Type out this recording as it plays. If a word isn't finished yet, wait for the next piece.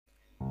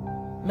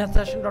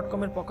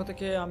mathstation.com এর পক্ষ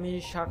থেকে আমি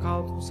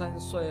শাখাওয়াত হোসেন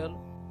সোহেল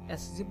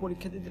এসএসসি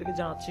পরীক্ষার্থীদেরকে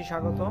জানাচ্ছি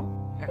স্বাগত।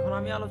 এখন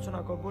আমি আলোচনা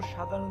করব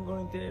সাধারণ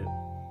গণিতের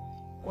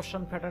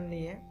কোশ্চেন প্যাটার্ন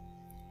নিয়ে,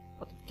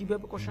 অর্থাৎ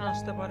কিভাবে কোশ্চেন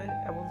আসতে পারে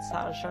এবং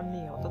সাজেশন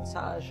নিয়ে, অর্থাৎ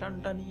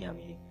সাজেশনটা নিয়ে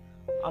আমি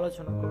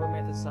আলোচনা করব,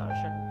 ম্যাথের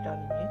সাজেশনটা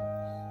নিয়ে।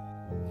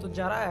 তো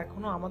যারা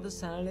এখনো আমাদের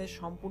চ্যানেলে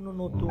সম্পূর্ণ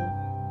নতুন,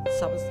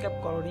 সাবস্ক্রাইব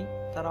করনি,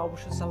 তারা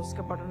অবশ্যই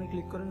সাবস্ক্রাইব বাটনে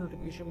ক্লিক করে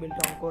নোটিফিকেশন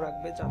বেলটা অন করে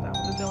রাখবে, যাতে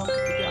আমাদের দেওয়া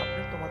প্রতিটি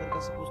আপডেট তোমাদের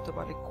কাছে বুঝতে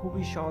পারে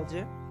খুবই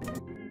সহজে।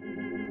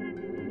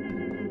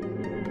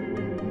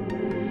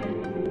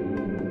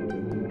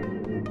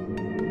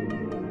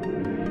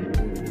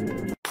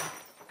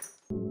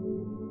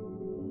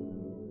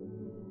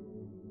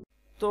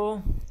 তো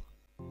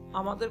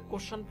আমাদের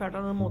কোশ্চেন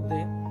প্যাটার্নের মধ্যে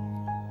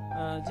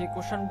যে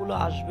কোশ্চেনগুলো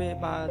আসবে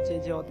বা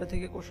যে অধ্যায়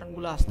থেকে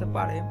কোশ্চেনগুলো আসতে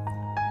পারে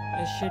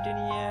সেটি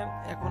নিয়ে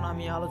এখন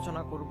আমি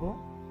আলোচনা করব।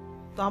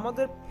 তো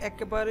আমাদের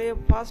একেবারে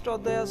ফার্স্ট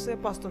অধ্যায় আছে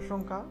বাস্তব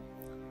সংখ্যা।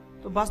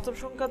 তো বাস্তব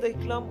সংখ্যা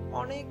দেখলাম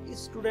অনেক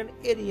স্টুডেন্ট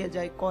এড়িয়ে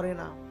যায়, করে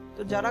না।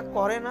 তো যারা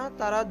করে না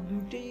তারা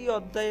দুইটি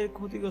অধ্যায়ের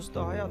ক্ষতিগ্রস্ত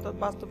হয়, অর্থাৎ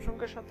বাস্তব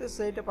সংখ্যার সাথে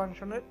সেট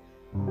ফাংশনের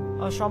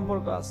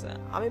সম্পর্ক আছে।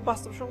 আমি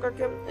বাস্তব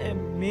সংখ্যাকে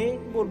মেইন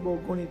বলবো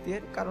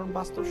গণিতের, কারণ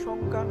বাস্তব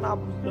সংখ্যা না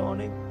বুঝলে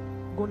অনেক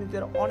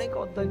গণিতের অনেক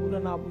অধ্যায়গুলো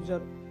না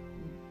বুঝার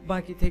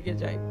বাকি থেকে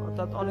যায়,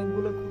 অর্থাৎ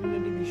অনেকগুলো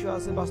খুঁটিনাটি বিষয়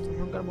আছে বাস্তব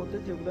সংখ্যার মধ্যে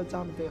যেগুলো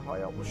জানতে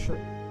হয়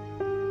অবশ্যই।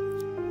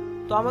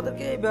 তো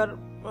আমাদেরকে এবার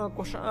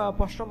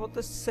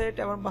প্রশ্নপত্রের সেট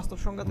এবং বাস্তব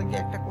সংখ্যা থেকে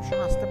একটা কোশ্চেন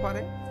আসতে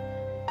পারে।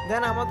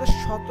 দেন আমাদের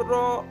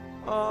 17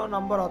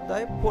 নম্বর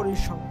অধ্যায়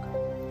পরিসংখ্যান।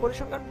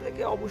 পরিসংখ্যান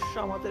থেকে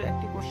অবশ্যই আমাদের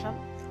একটি কোশ্চেন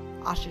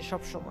আসে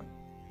সব সময়,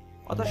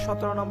 অর্থাৎ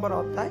 17 নম্বর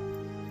অধ্যায়।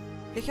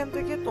 এখান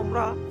থেকে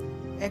তোমরা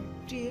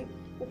একটি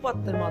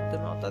উপাত্তের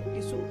মাধ্যমে, অর্থাৎ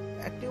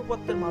একটি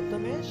উপাত্তের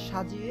মাধ্যমে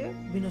সাজিয়ে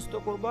বিন্যস্ত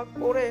করবা,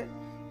 করে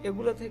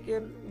এগুলো থেকে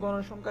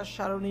গণসংখ্যার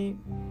সারণী,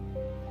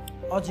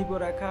 অজীব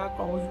রেখা,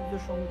 ক্রমযুক্ত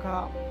সংখ্যা,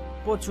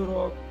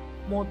 প্রচুরক,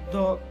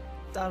 মধ্যক,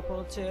 তারপর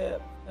হচ্ছে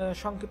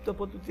সংক্ষিপ্ত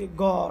পদ্ধতি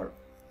গড়,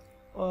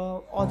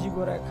 অজীব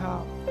রেখা,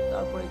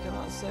 তারপর এখানে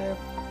আছে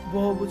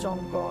বহুভুজ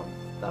অঙ্কন,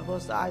 তারপর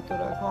হচ্ছে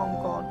আয়তরেখা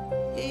অঙ্কন।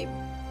 এই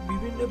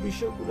বিভিন্ন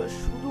বিষয়গুলো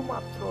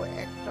শুধুমাত্র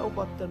একটা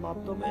উপাত্তের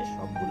মাধ্যমে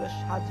সবগুলো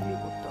সাজিয়ে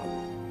করতে হবে।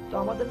 তো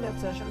আমাদের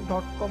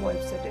mathstation.com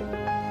ওয়েবসাইটে,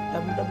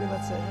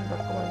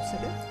 www.mathstation.com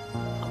ওয়েবসাইটে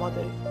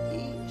আমাদের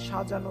এই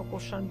সাজানো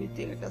কোশ্চেন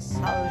ভিত্তিক একটা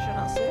সাজেশন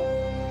আছে,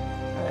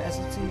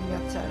 এসএসসি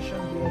ম্যাথ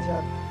সাজেশন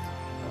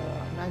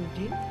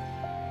 2019।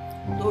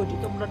 তো ওইটি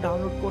তোমরা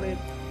ডাউনলোড করে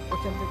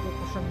ওখান থেকে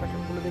কোশ্চেন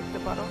প্যাটার্নগুলো দেখতে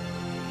পারো।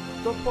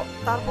 তো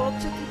তারপর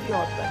হচ্ছে তৃতীয়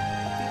অধ্যায়।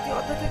 তৃতীয়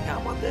অধ্যায় থেকে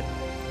আমাদের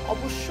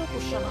অবশ্য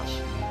কোশ্চেন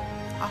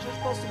আসার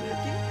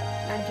পসিবিলিটি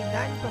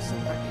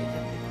 99% থাকে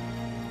এখান থেকে,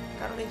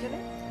 কারণ এখানে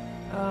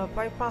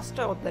প্রায়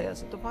 5টা অধ্যায়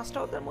আছে। তো 5টা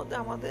অধ্যায়ের মধ্যে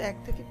আমাদের 1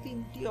 থেকে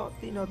 3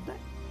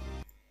 অধ্যায়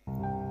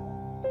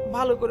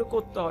ভালো করে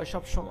করতে হয়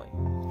সব সময়।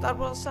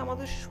 তারপর আছে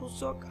আমাদের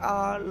সূচক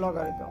আর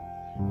লগারিদম,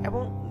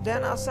 এবং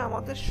দেন আছে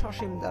আমাদের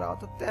সসীম ধারা,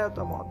 অর্থাৎ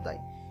 13তম অধ্যায়।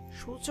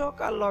 সূচক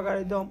আর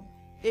লগারিদম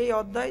এই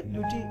অধ্যায়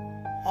দুটি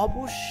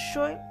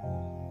অবশ্যই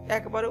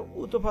একবারে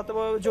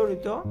ওতপ্রোতভাবে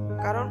জড়িত,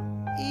 কারণ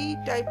এই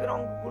টাইপের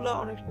অঙ্কগুলো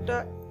অনেকটা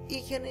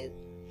এখানে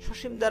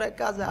সসীম ধারায়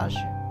কাজে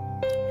আসে।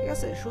 ঠিক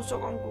আছে,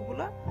 সূচক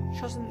অঙ্কগুলা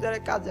সসীম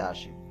ধারায় কাজে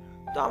আসে।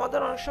 তো আমাদের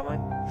অনেক সময়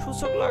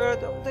সূচক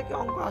লগারিদম থেকে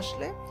অঙ্ক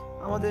আসলে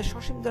আমাদের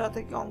সসীম ধারা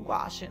থেকে অঙ্ক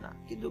আসে না,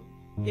 কিন্তু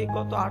এই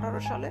গত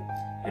 18 সালে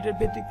এটার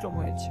ব্যতিক্রম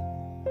হয়েছে।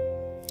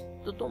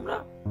 তো তোমরা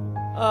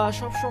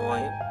সব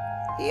সময়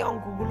এই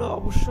অঙ্কগুলো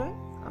অবশ্যই,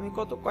 আমি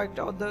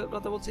কয়েকটা অধ্যায়ের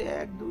কথা বলছি,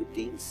 1, 2,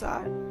 3,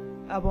 4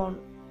 এবং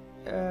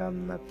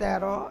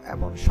 13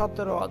 এবং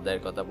 17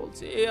 অধ্যায়ের কথা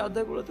বলছি। এই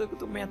অধ্যায়গুলোতে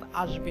কিন্তু ম্যাথ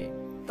আসবে।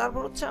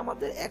 তারপর হচ্ছে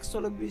আমাদের এক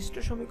চলক বিশিষ্ট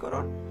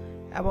সমীকরণ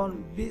এবং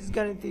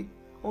বীজগাণিতিক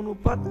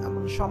অনুপাত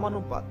এবং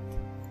সমানুপাত,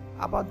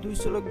 আবার 2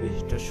 চলক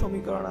বিশিষ্ট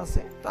সমীকরণ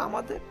আছে। তো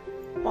আমাদের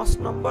 5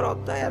 নম্বর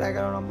অধ্যায় আর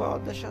 11 নম্বর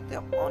অধ্যায়ের সাথে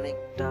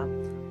অনেকটা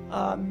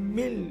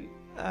মিল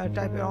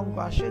টাইপের অঙ্ক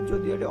আসে,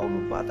 যদিও এটা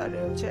অনুপাত আর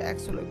এটা হচ্ছে এক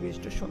চলক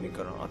বিশিষ্ট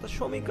সমীকরণ, অর্থাৎ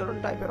সমীকরণ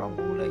টাইপের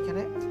অঙ্কগুলো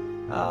এখানে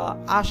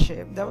আসে।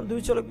 যেমন 2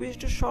 চলক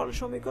বিশিষ্ট সরল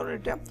সমীকরণ,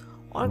 এটা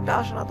অনেকটা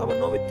আসে না, তবে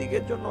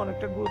নৈতিকের জন্য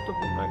অনেকটা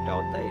গুরুত্বপূর্ণ একটা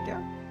অধ্যায় এটা।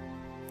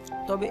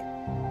 তবে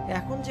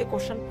এখন যে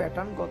কোশ্চেন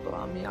প্যাটার্ন,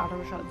 আমি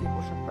 18 সালে যে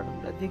কোশ্চেন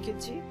প্যাটার্নটা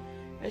দেখেছি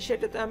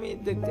সেটাতে আমি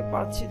দেখতে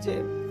পাচ্ছি যে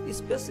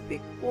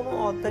স্পেসিফিক কোনো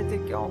অধ্যায়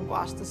থেকে অঙ্ক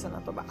আসতেছে না।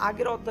 তবে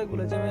আগের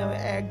অধ্যায়গুলো, যেমন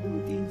 1, 2,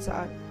 3,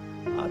 4,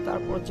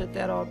 তারপর হচ্ছে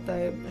 13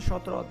 অধ্যায়,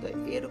 17 অধ্যায়,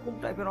 এরকম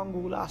টাইপের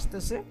অঙ্কগুলো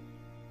আসতেছে।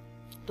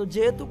 তো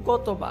যেহেতু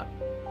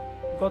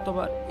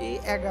গতবার এই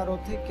 11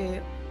 থেকে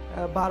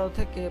 12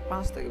 থেকে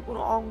 5 থেকে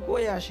কোনো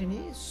অঙ্কই আসেনি,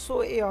 সো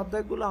এই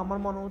অধ্যায়গুলো আমার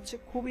মনে হচ্ছে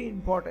খুবই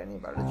ইম্পর্টেন্ট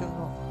এবারের জন্য।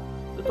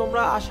 তো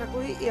তোমরা আশা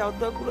করি এই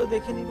অধ্যায়গুলো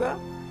দেখে নিবা।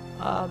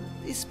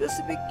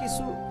 স্পেসিফিক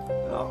কিছু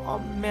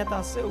ম্যাথ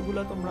আছে,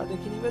 ওগুলো তোমরা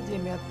দেখে নিবে, যে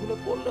ম্যাথগুলো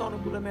করলে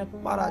অনেকগুলো ম্যাথ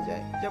পারা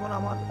যায়। যেমন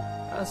আমার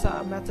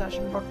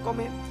mathstation.com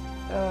এ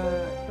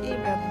এই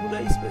ম্যাথগুলো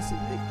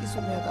স্পেসিফিক কিছু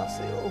ম্যাথ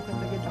আছে, ওখান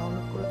থেকে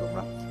ডাউনলোড করে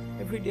তোমরা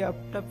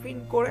ভিডিওটা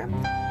প্রিন্ট করে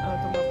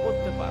তোমরা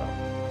করতে পারো।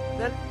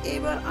 দেন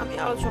এবার আমি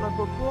আলোচনা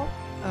করব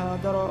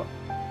ধরো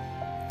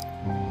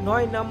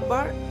 9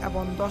 নাম্বার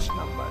এবং 10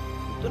 নাম্বার।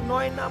 তো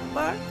 9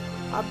 নাম্বার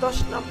আর 10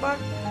 নাম্বার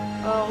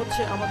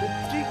হচ্ছে আমাদের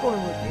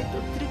ত্রিকোণমিতি। তো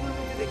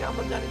ত্রিকোণমিতি থেকে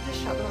আমরা জানি যে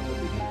সাধারণত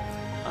দুটি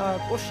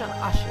কোশ্চেন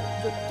আসে,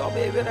 তবে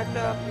এবার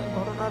একটা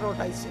ঘটনা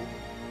রটাইছে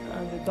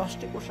যে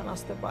 10টি কোশ্চেন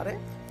আসতে পারে।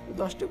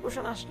 10টি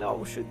কোশ্চেন আসলে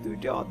অবশ্যই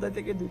 2টি অধ্যায়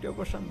থেকে 2টি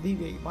কোশ্চেন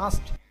দিবেই,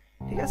 মাস্ট,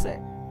 ঠিক আছে।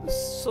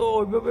 সো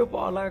ওইভাবে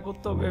পড়ালেখা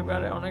করতে হবে।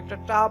 এবারে অনেকটা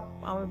টাফ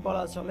আমি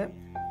বলা চলে,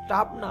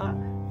 টাফ না,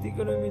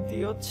 ত্রিকোণমিতি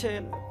হচ্ছে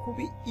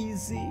খুবই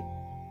ইজি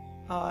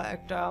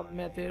একটা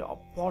ম্যাথের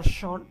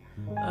পোরশন,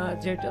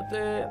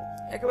 যেটাতে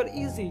একেবারে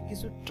ইজি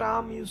কিছু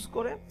টার্ম ইউজ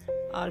করে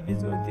আর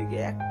বীজগণিত থেকে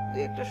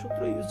একটা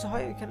সূত্র ইউজ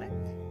হয় এখানে,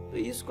 তো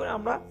ইউজ করে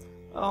আমরা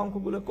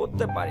অঙ্কগুলো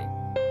করতে পারি।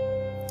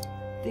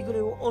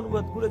 ত্রিকোণের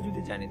অনুপাতগুলো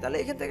যদি জানি তাহলে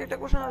এখান থেকে একটা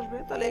কোশ্চেন আসবে,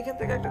 তাহলে এখান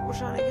থেকে একটা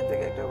কোশ্চেন, এখান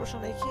থেকে একটা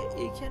কোশ্চেন,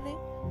 এইখানে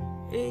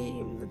এই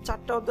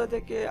 4টা অধ্যায়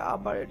থেকে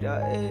আবার এটা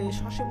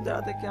সসীম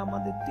ধারা থেকে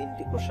আমাদের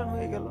 3টি কোশ্চেন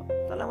হয়ে গেল।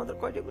 তাহলে আমাদের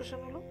কয়টি কোশ্চেন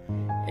হলো?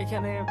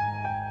 এখানে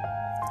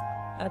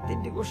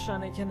 3টি কোশ্চেন,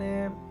 এখানে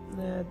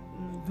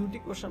 2টি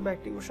কোশ্চেন বা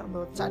 1টি কোশ্চেন,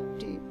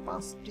 4টি,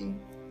 5টি,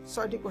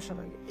 6টি কোশ্চেন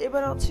হয়ে গেল।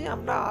 এবার হচ্ছে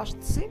আমরা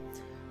আসছি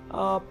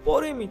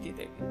পরিমিতি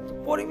থেকে। তো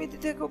পরিমিতি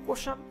থেকেও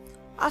কোশ্চেন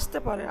আসতে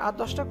পারে, আর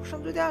 10টা কোশ্চেন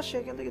যদি আসে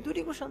এখান থেকে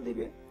 2টি কোশ্চেন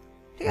দিবে,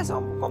 ঠিক আছে।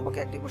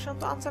 কমপক্ষে 1টি কোশ্চেন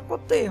তো আনসার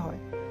করতেই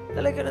হয়।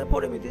 তাহলে এখানে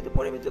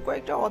পরিমিতি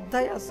কয়েকটা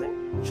অধ্যায় আছে,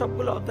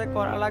 সবগুলো অধ্যায়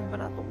করা লাগবে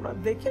না, তোমরা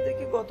দেখে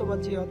দেখে গতবার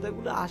যে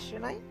অধ্যায়গুলো আসে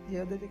নাই, যে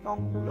অধ্যায় থেকে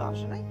অঙ্কগুলো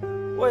আসে নাই,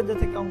 ওই অধ্যায়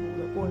থেকে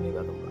অঙ্কগুলো করে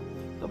নিবে তোমরা।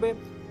 তবে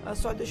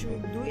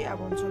 6.2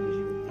 এবং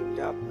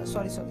 6.3টা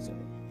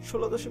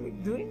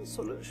 16.2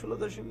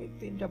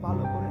 16.3টা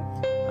ভালো করে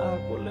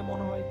করলে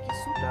মনে হয়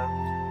কিছুটা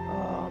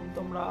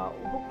তোমরা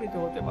উপকৃত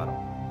হতে পারো।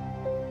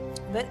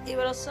 দেন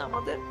এবার আছে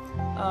আমাদের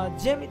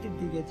জ্যামিতির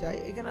দিকে যাই।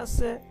 এখানে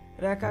আছে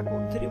রেখা,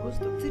 কোণ, ত্রিভুজ।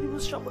 তো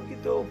ত্রিভুজ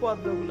সম্পর্কিত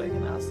উপাদ্যগুলো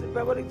এখানে আছে।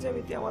 ব্যবহারিক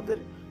জ্যামিতি আমাদের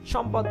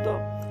সম্পাদ্য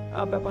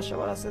ব্যাপার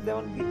স্যাপার আছে,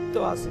 যেমন বৃত্ত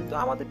আছে। তো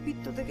আমাদের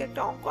বৃত্ত থেকে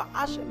একটা অঙ্ক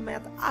আসে,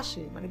 ম্যাথ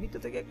আসে, মানে বৃত্ত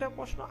থেকে একটা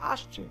প্রশ্ন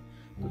আসছে।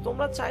 তো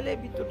তোমরা চাইলে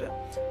বৃত্তটা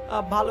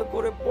ভালো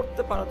করে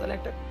পড়তে পারো, তাহলে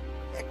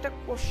একটা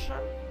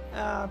কোশ্চেন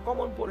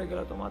কমন পড়ে গেল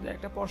তোমাদের,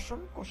 একটা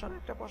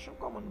পোরশন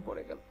কমন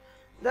পড়ে গেল।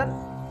 দেন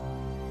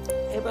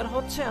এবার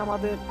হচ্ছে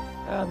আমাদের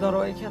ধরো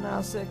এখানে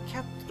আছে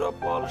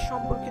ক্ষেত্রফল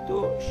সম্পর্কিত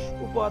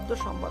উপপাদ্য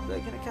সম্পাদ্য।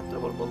 এখানে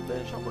ক্ষেত্রফল বলতে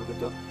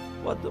সম্পর্কিত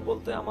উপপাদ্য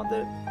বলতে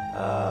আমাদের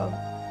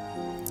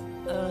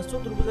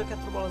চতুর্ভুজের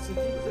ক্ষেত্রফল আছে,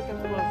 ত্রিভুজের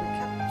ক্ষেত্রফল আছে,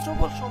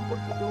 ক্ষেত্রফল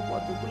সম্পর্কিত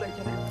উপপাদ্যগুলো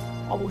এখানে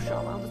অবশ্যই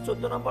আমাদের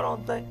 14 নম্বর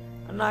অধ্যায়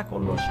না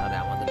করলেও সারে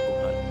আমাদের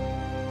টোটাল,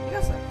 ঠিক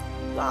আছে।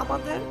 তো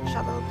আমাদের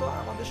সাধারণত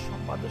আমাদের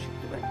সম্পাদ্য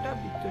শিখতে হবে, একটা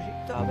বৃত্ত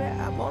শিখতে হবে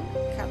এবং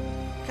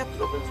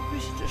ক্ষেত্রফল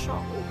বিশিষ্ট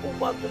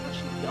উপপাদ্যটা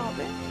শিখতে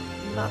হবে।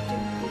 Nothing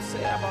to say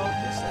about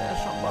this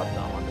সম্পাদ্য,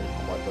 আমাদের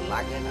সম্পাদ্য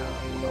লাগে না,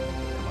 আমাদের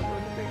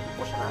ওই থেকে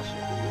কোশ্চেন আসে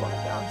কিন্তু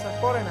অনেকে আনসার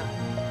করে না।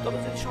 তবে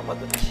যদি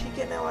সম্পাদ্যটা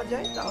শিখে নেওয়া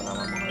যায় তাহলে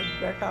আমার মনে হয়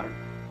বেটার।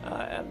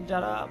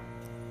 যারা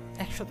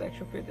 100তে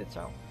 100 পেতে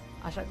চাও,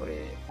 আশা করি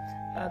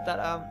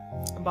তারা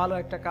ভালো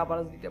একটা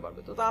কভারেজ দিতে পারবে।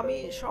 তো আমি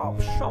সব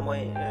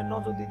সময়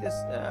নজর দিতে,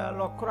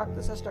 লক্ষ্য রাখতে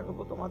চেষ্টা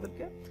করবো,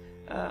 তোমাদেরকে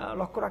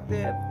লক্ষ্য রাখতে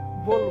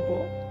বলবো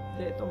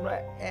যে তোমরা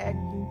 1,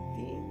 2,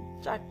 3,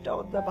 4টা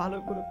অধ্যায় ভালো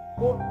করে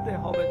পড়তে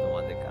হবে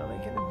তোমাদের, কারণ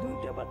এখানে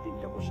 2টা বা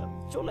 3টা কোশ্চেন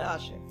চলে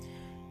আসে।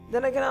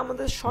 দেন এখানে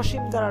আমাদের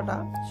সসীম ধারাটা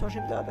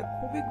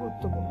খুবই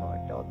গুরুত্বপূর্ণ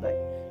একটা অধ্যায়।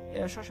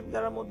 সসীম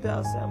ধারার মধ্যে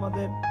আছে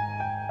আমাদের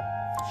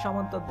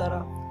সমান্তর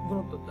ধারা,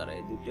 গুণোত্তর ধারা।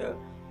 এই দুটো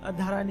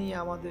ধারা নিয়ে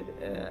আমাদের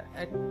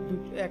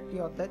একটি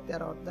অধ্যায়,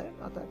 13 অধ্যায়,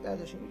 অর্থাৎ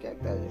 13.1,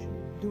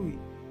 13.2,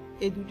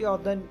 এই 2টি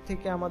অধ্যায়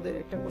থেকে আমাদের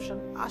একটা কোশ্চেন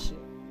আসে,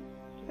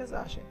 ঠিক আছে,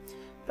 আসে।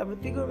 তারপরে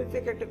ত্রিকোণমিতি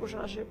থেকে একটা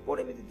কোশ্চেন আসে,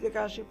 পরিমিতি থেকে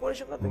আসে,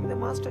 পরিসংখ্যান থেকে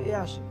মাস্টার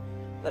আসে।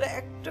 তাহলে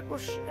একটা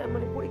কোশ্চেন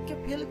মানে পরীক্ষা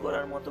ফেল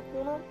করার মতো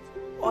কোনো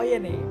ওয়ে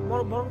নেই,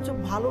 বরঞ্চ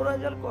ভালো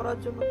রেজাল্ট করার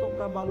জন্য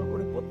তোমরা ভালো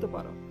করে করতে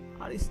পারো,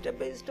 আর স্টেপ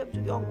বাই স্টেপ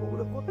যদি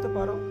অঙ্কগুলো করতে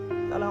পারো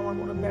তাহলে আমার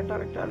মনে হয়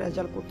বেটার একটা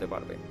রেজাল্ট করতে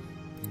পারবে।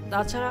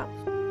 তাছাড়া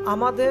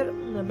আমাদের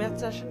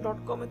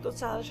mathsession.com এ তো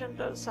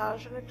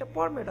সাজেশন একটা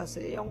ফরম্যাট আছে,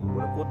 এই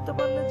অঙ্কগুলো করতে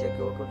পারলে যে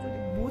কেউ যদি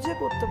বুঝে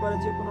করতে পারে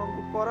যে কোনো অঙ্ক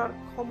করার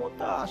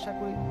ক্ষমতা আশা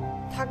করি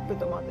থাকবে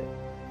তোমাদের।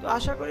 তো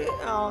আশা করি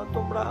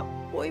তোমরা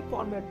ওই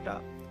ফরম্যাটটা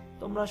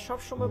তোমরা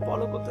সবসময়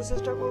ফলো করতে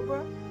চেষ্টা করবে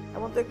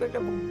এবং দেখবে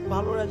একটা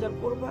ভালো রেজাল্ট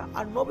করবে।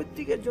 আর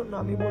নৈতিকের জন্য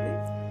আমি বলি,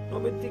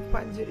 নৈতিক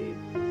পাঞ্জেরির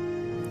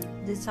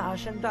যে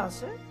সাজেশনটা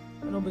আছে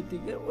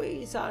নৈতিকের, ওই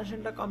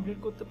সাজেশনটা কমপ্লিট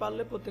করতে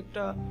পারলে,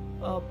 প্রত্যেকটা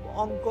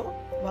অঙ্ক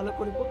ভালো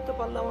করে করতে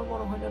পারলে আমার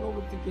মনে হয় না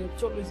নৈতিকে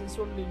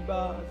 40 বা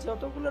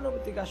যতগুলো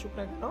নৈতিক আসুক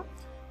না কেন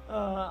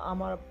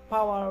আমার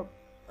পাওয়ার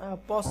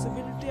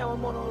পসিবিলিটি আমার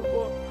মনে হয়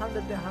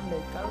 100-এ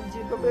 100, কারণ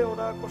যেভাবে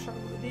ওরা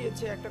কোশ্চেনগুলো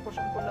দিয়েছে, একটা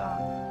কোশ্চেন করলে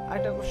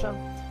আরেকটা কোশ্চেন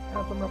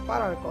তোমরা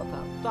পারার কথা।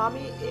 তো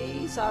আমি এই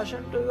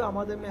সাজেশনটাও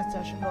আমাদের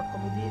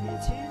mathsession.com এ দিয়ে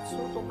দিয়েছি, সো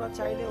তোমরা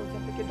চাইলে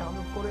ওইখান থেকে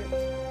ডাউনলোড করে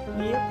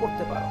নিয়ে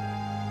পড়তে পারো।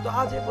 তো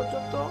আজ এ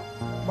পর্যন্ত,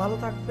 ভালো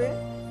থাকবে,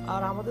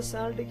 আর আমাদের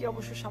চ্যানেলটিকে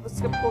অবশ্যই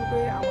সাবস্ক্রাইব করবে,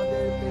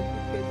 আমাদের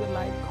ফেসবুক পেজে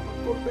লাইক কমেন্ট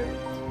করবে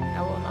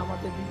এবং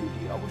আমাদের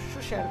ভিডিওটি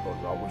অবশ্যই শেয়ার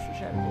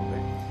করবে,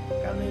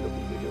 কারণ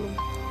এরকম ভিডিও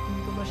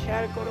তোমরা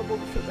শেয়ার করো,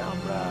 ভবিষ্যতে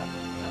আমরা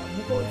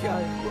মুখোমুখি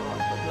আসবো,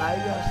 অর্থাৎ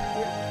লাইভে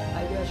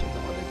আসে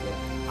তোমাদেরকে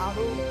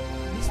আরো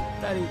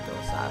বিস্তারিত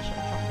সাজেশন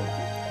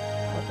সম্পর্কে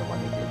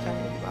তোমাদেরকে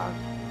জানিয়ে দেবো। আর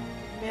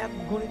ম্যাথ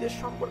গণিতের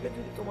সম্পর্কে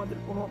যদি তোমাদের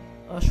কোনো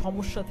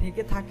সমস্যা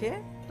থেকে থাকে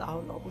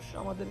তাহলে অবশ্যই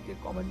আমাদেরকে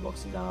কমেন্ট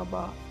বক্সে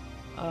জানাবা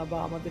বা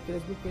আমাদের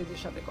ফেসবুক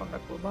পেজের সাথে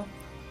কন্ট্যাক্ট করবা।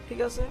 ঠিক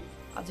আছে,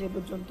 আজ এ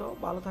পর্যন্ত,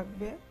 ভালো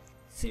থাকবে,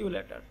 সি ইউ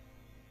লেটার।